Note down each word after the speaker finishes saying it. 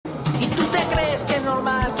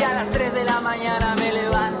mañana me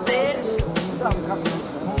levantes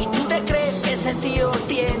y tú te crees que ese tío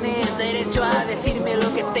tiene derecho a decirme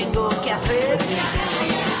lo que tengo que hacer.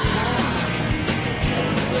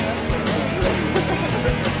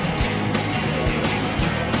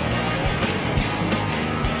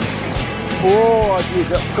 О,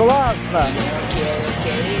 отлично, классно! Yo no quiero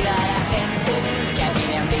que diga la gente que a mí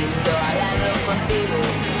me han visto hablando contigo,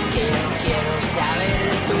 que yo no quiero saber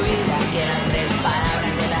de tu vida, que eran 3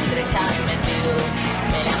 palabras y en las 3 has mentido.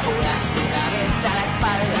 Me la jugaste una vez a la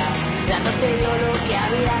espalda, dándote yo lo que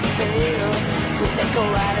habías pedido. Fuiste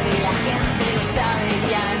cobarde y la gente lo sabe,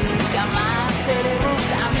 ya nunca más seremos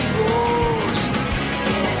amigos.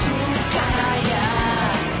 Eres un canalla,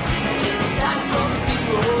 no quiero estar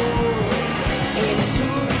contigo. Eres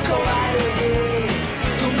un cobarde,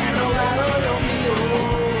 tú me has robado lo mío.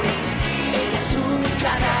 Eres un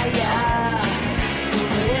canalla, tú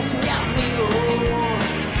no eres mi amigo.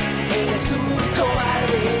 Eres un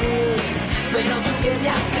cobarde, pero tú que te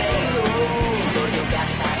has creído. El gordo que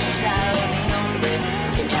has asustado mi nombre,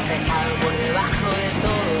 que me has dejado por debajo de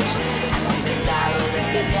todos. Has intentado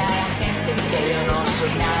decirle a la gente que yo no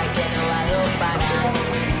soy nada y que no valgo para nada.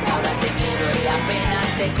 Ahora te miro y la pena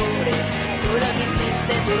te cubre. Tú lo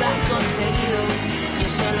quisiste, tú lo has conseguido. Yo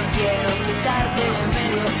solo quiero quitarte de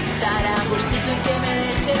medio, estar a gustito y que me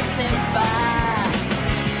dejes en paz.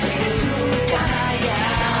 Eres un canalla,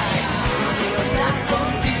 no quiero estar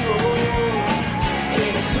contigo.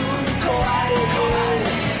 Eres un cobarde,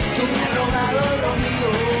 tú me has robado lo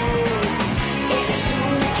mío. Eres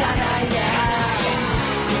un canalla,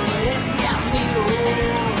 tú no eres mi amigo.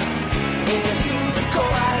 Eres un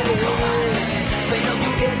cobarde, pero tú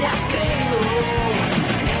que te has creído.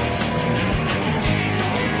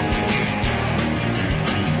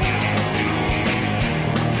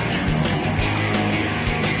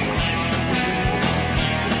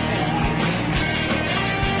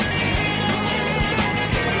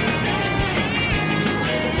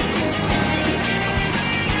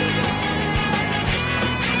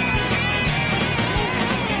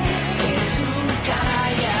 Eres un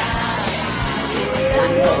canalla, no quiero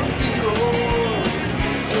estar contigo.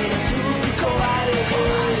 Eres un cobarde,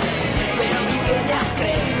 pero tú que te has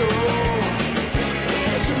creído.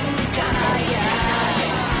 Eres un canalla,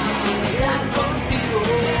 no quiero estar contigo.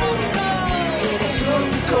 Eres un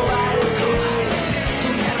cobarde, tú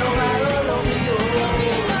me has robado lo mío.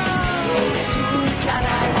 Eres un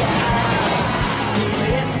canalla, tú no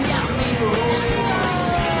eres mi amigo.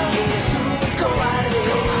 Eres un cobarde,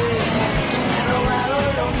 tú me has robado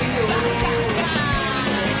lo mío.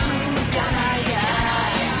 Eres un canalla,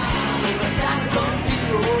 no quiero estar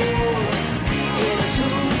contigo. Eres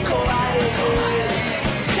un cobarde.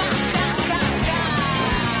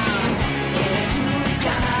 Eres un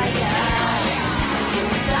canalla, no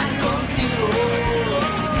quiero estar contigo.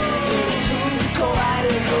 Eres un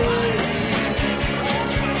cobarde.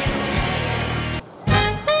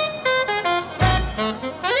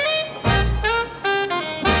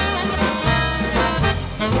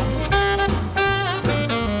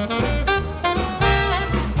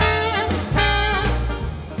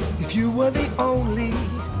 If you were the only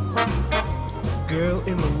girl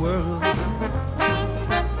in the world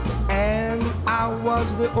and I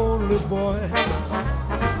was the only boy,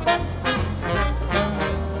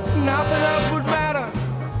 nothing else would matter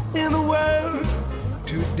in the world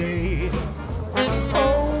today.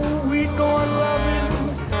 Oh, we'd go on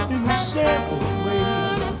loving in the same old way.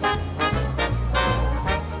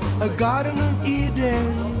 A garden of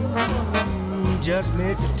Eden just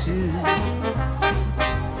made for two.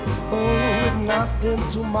 Oh, with nothing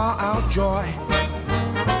to mar our joy.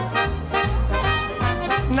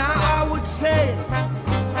 Now I would say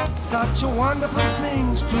such wonderful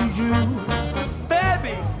things to you,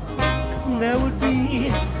 baby. There would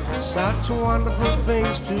be such wonderful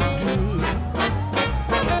things to do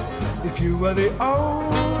if you were the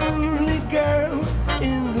only girl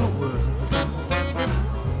in the world.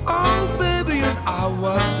 Oh, baby, and I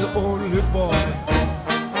was the only boy.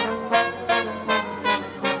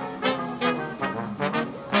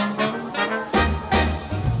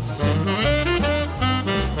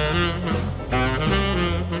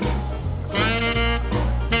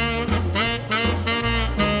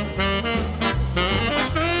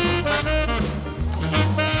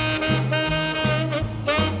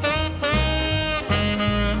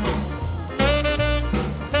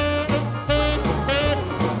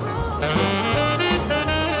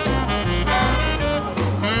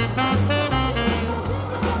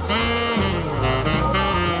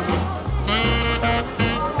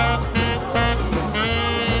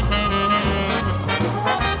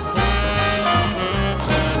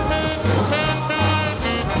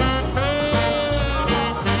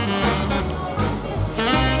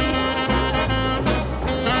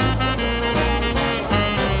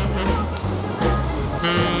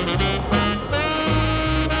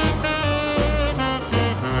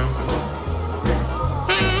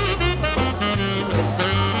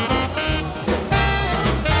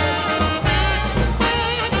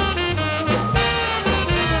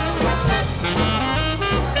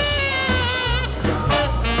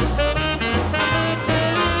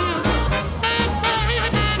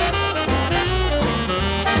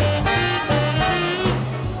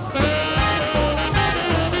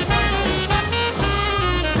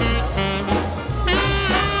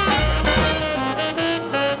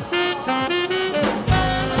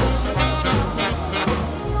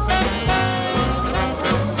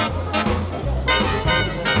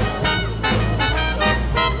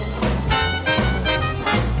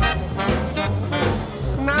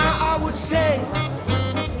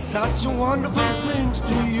 such wonderful things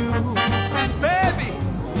to you, baby.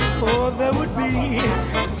 Oh, there would be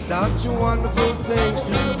such wonderful things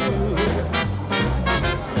to do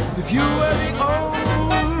if you were the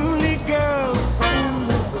only girl in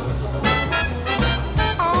the world.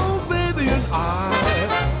 Oh, baby, and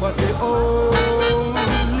I was the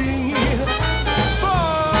only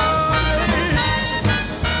boy.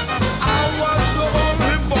 I was the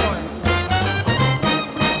only boy.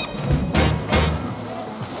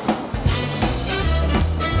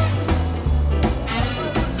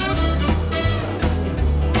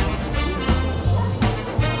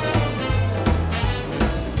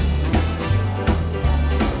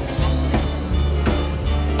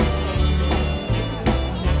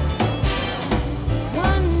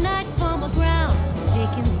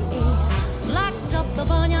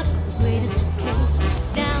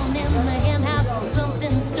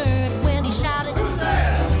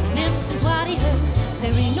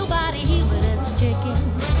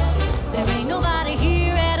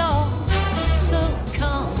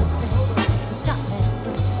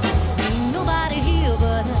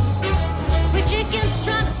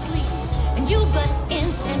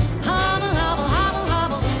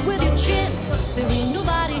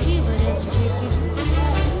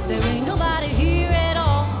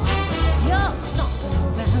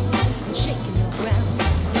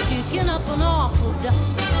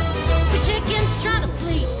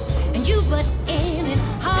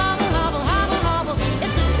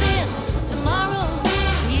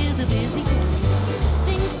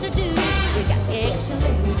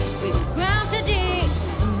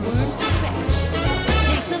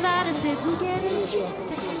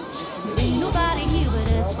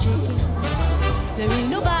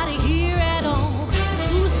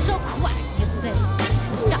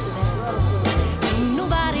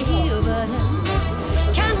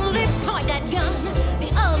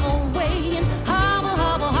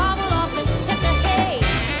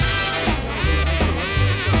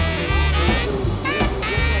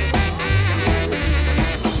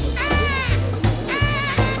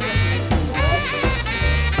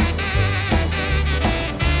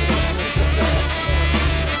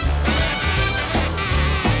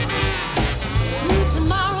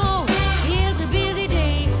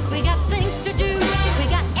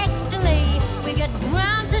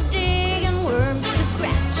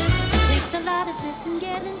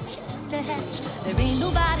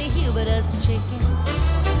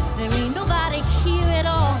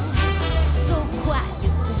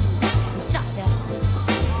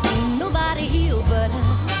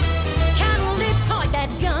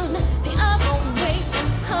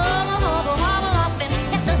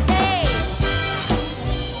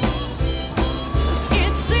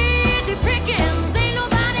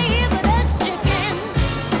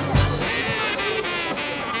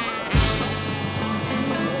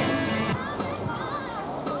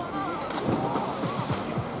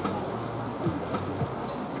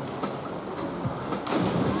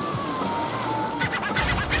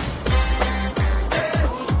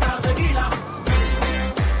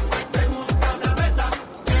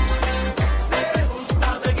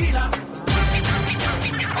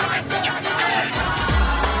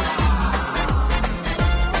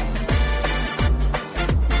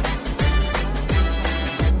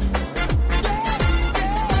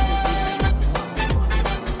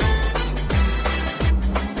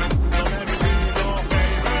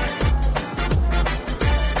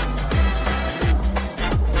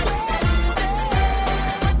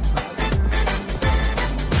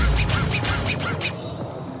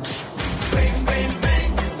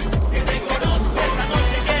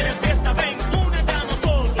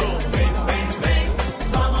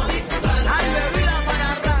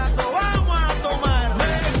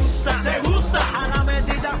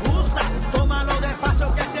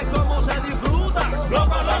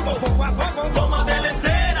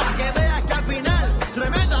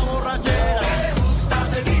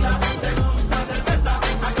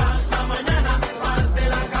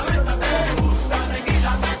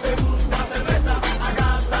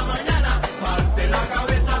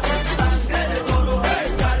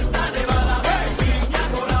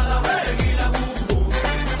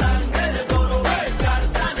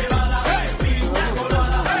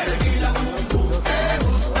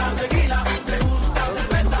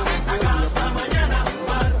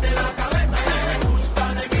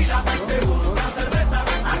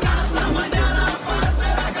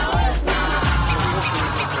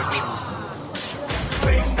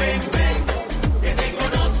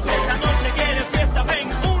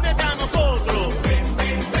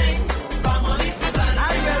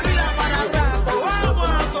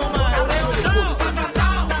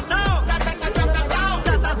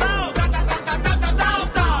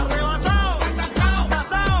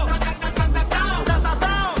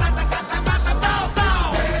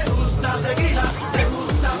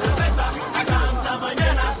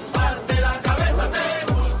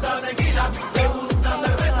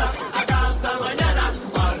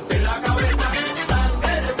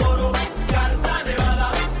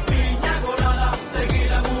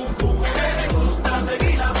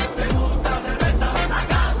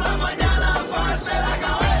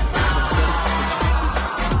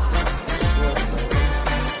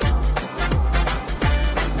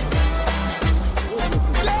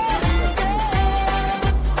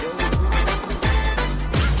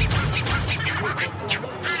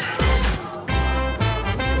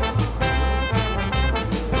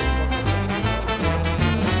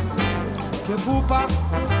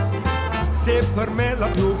 per me la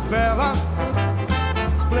più bella,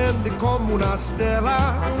 splendi come una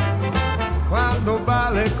stella quando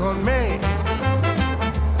balli con me.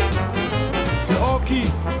 Gli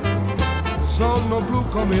occhi sono blu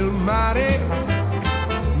come il mare,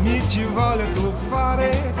 mi ci vuole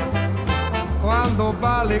tuffare quando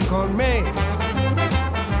balli con me.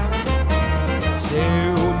 Sei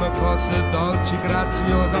una cosa dolce,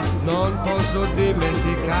 graziosa, non posso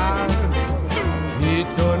dimenticare. Mi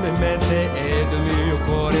torna in mente ed il mio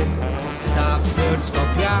cuore sta per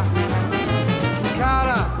scoppiare.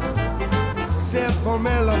 Cara, sei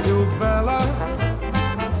come la più bella,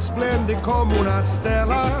 splendi come una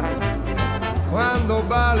stella quando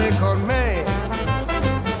balli con me.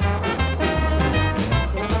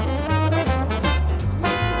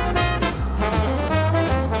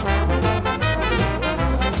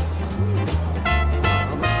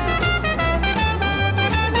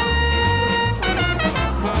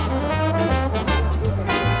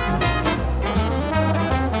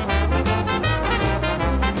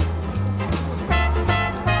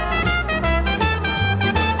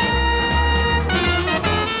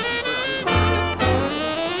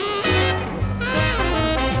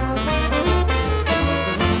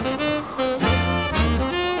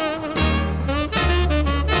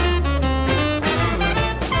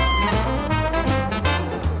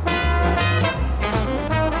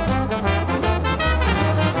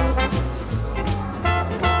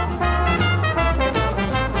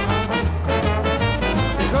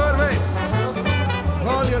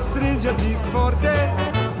 Stringerti forte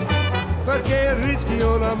perché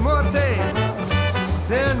rischio la morte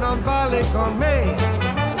se non balli con me.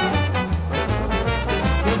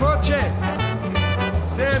 Che voce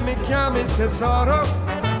se mi chiami tesoro,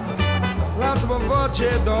 la tua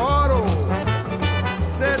voce d'oro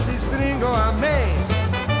se ti stringo a me.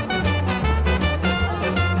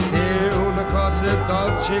 Sei una cosa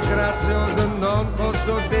dolce, graziosa, non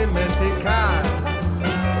posso dimenticare.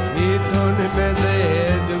 Mi torna in mente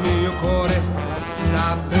ed il mio cuore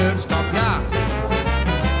sta per scoppiare.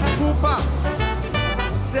 Pupa,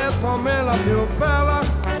 sei come la più bella,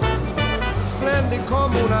 splendi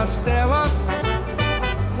come una stella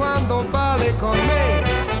quando balli con me.